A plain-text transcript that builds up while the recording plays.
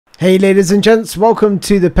Hey ladies and gents, welcome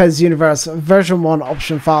to the PESUNIVERSE version 1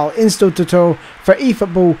 option file install tutorial for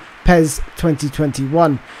eFootball PES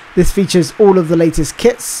 2021. This features all of the latest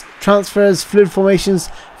kits, transfers, fluid formations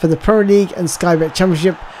for the Premier League and Sky Bet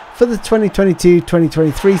Championship for the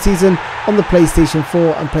 2022-2023 season on the PlayStation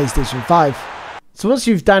 4 and PlayStation 5. So once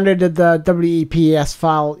you've downloaded the WEPES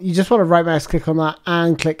file, you just want to right mouse click on that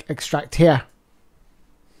and click extract here.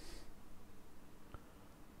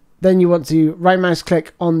 Then you want to right mouse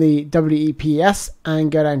click on the WEPES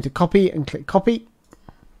and go down to copy and click copy.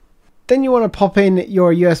 Then you want to pop in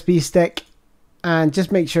your USB stick and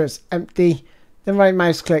just make sure it's empty. Then right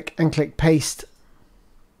mouse click and click paste.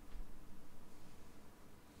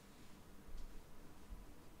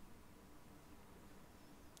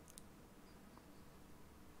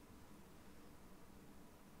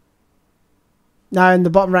 Now in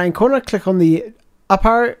the bottom right hand corner, click on the up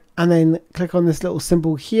arrow and then click on this little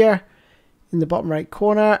symbol here in the bottom right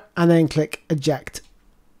corner and then click eject.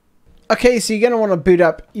 Okay, so you're going to want to boot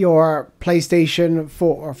up your PlayStation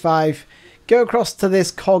 4 or 5. Go across to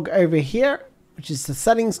this cog over here, which is the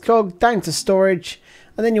settings cog, down to storage,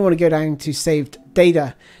 and then you want to go down to saved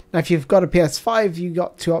data. Now if you've got a PS5, you've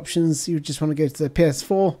got two options. You just want to go to the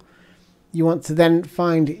PS4. You want to then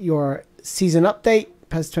find your season update,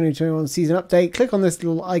 PES 2021 season update. Click on this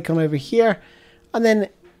little icon over here and then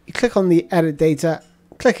you click on the edit data,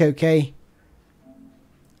 click OK,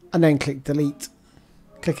 and then click delete.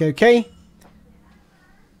 Click OK.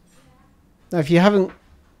 Now if you haven't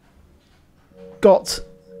got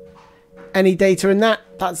any data in that,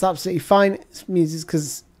 that's absolutely fine. It means it's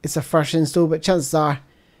because it's a fresh install, but chances are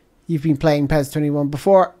you've been playing PES 21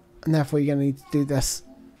 before and therefore you're going to need to do this.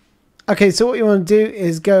 Okay, so what you want to do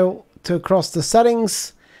is go to across the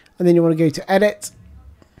settings and then you want to go to edit.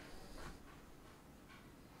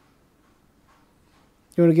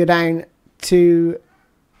 You want to go down to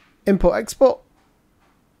import export,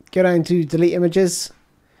 go down to delete images,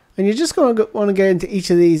 and you're just going to want to go into each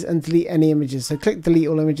of these and delete any images. So click delete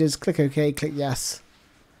all images, click OK, click yes.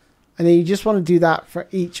 And then you just want to do that for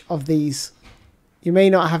each of these. You may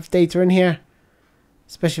not have data in here,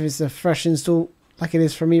 especially if it's a fresh install like it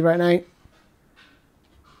is for me right now.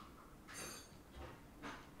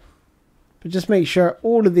 But just make sure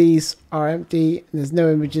all of these are empty and there's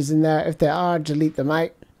no images in there. If there are, delete them out.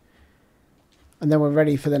 And then we're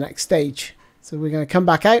ready for the next stage. So we're going to come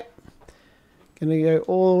back out. Going to go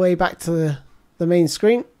all the way back to the main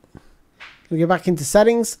screen. Going to go back into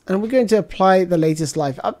settings and we're going to apply the latest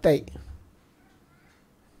live update.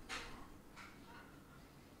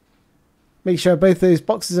 Make sure both those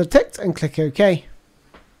boxes are ticked and click OK.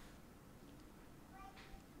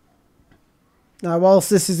 Now whilst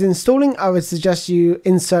this is installing, I would suggest you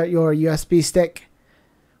insert your USB stick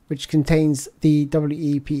which contains the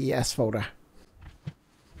WEPES folder.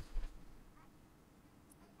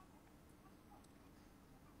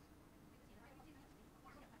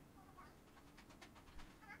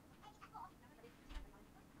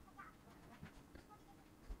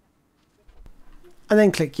 And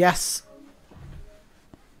then click yes.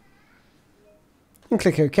 And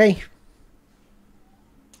click OK.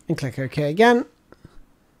 And click OK again.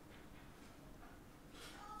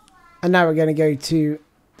 And now we're going to go to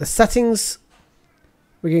the settings.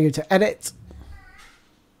 We're going to go to edit.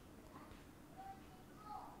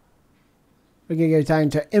 We're going to go down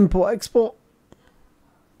to import export.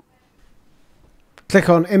 Click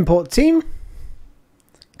on import team.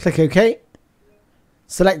 Click OK.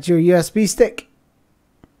 Select your USB stick.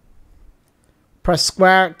 Press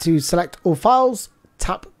square to select all files.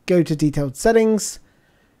 Tap go to detailed settings.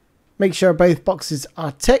 Make sure both boxes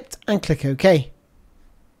are ticked and click OK.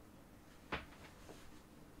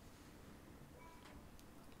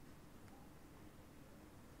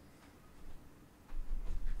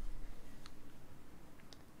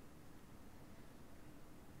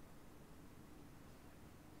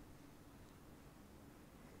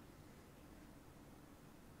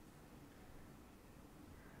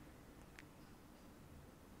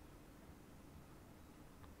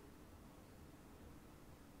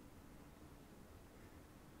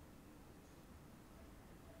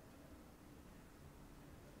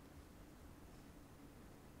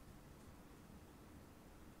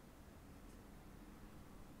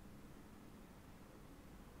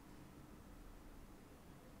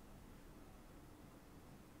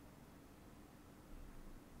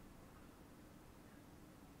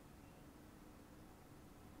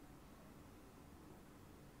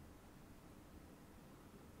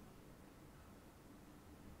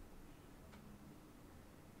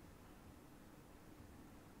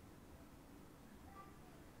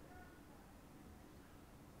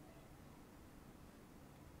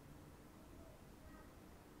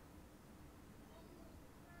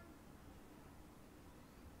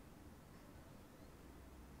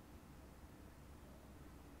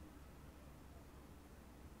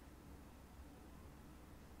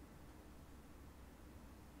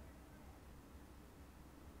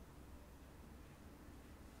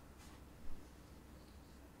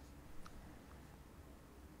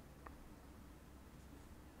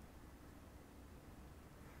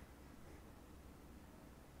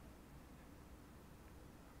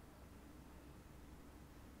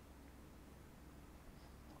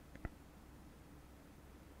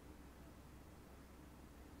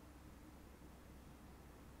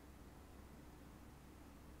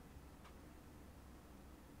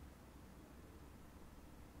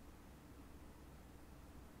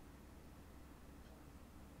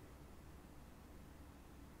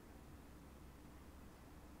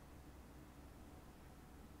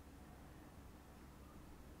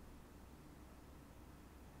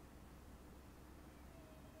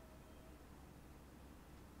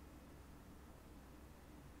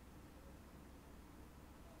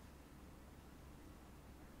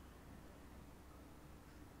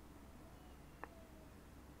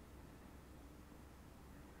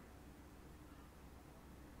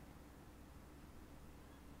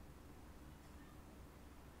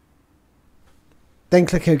 Then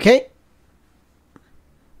click OK.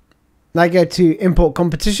 Now go to import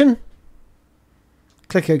competition.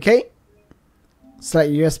 Click OK.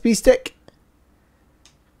 Select your USB stick.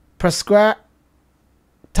 Press square.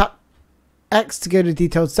 Tap X to go to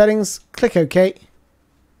detailed settings. Click OK.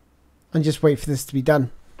 And just wait for this to be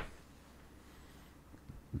done.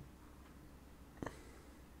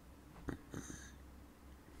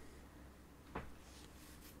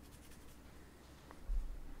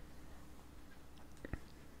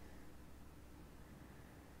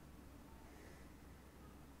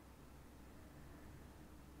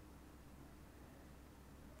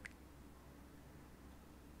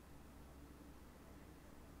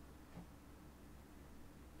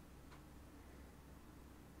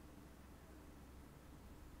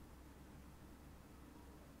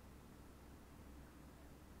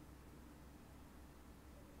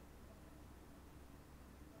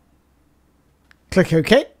 Click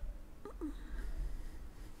OK.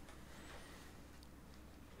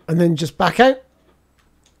 And then just back out.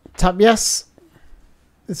 Tap yes.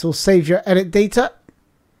 This will save your edit data.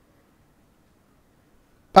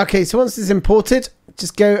 Okay, so once it's imported,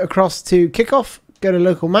 just go across to kickoff, go to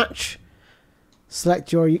local match,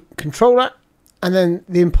 select your controller, and then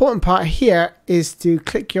the important part here is to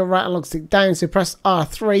click your right analog stick down, so press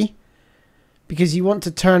R3, because you want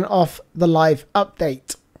to turn off the live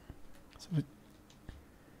update.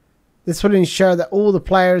 This will ensure that all the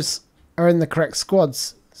players are in the correct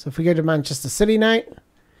squads. So if we go to Manchester City now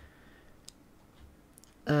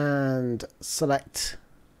and select,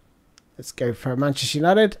 let's go for Manchester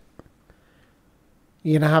United,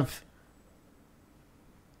 you're going to have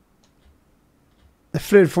the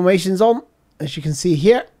fluid formations on, as you can see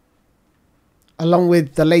here, along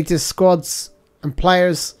with the latest squads and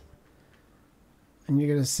players. And you're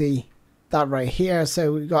going to see that right here.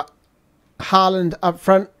 So we've got Haaland up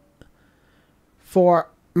front for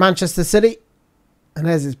Manchester City, and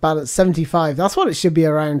there's his balance 75. That's what it should be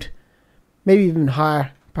around, maybe even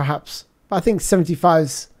higher perhaps, but I think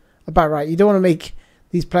 75's about right. You don't want to make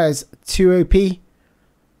these players too OP,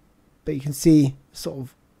 but you can see sort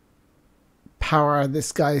of power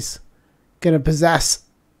this guy's gonna possess.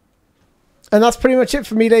 And that's pretty much it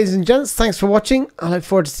for me, ladies and gents. Thanks for watching. I look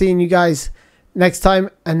forward to seeing you guys next time,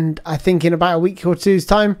 and I think in about a week or two's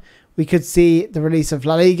time we could see the release of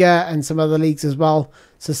La Liga and some other leagues as well.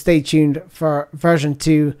 So stay tuned for version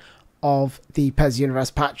 2 of the PES Universe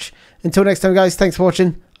patch. Until next time, guys, thanks for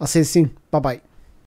watching. I'll see you soon. Bye-bye.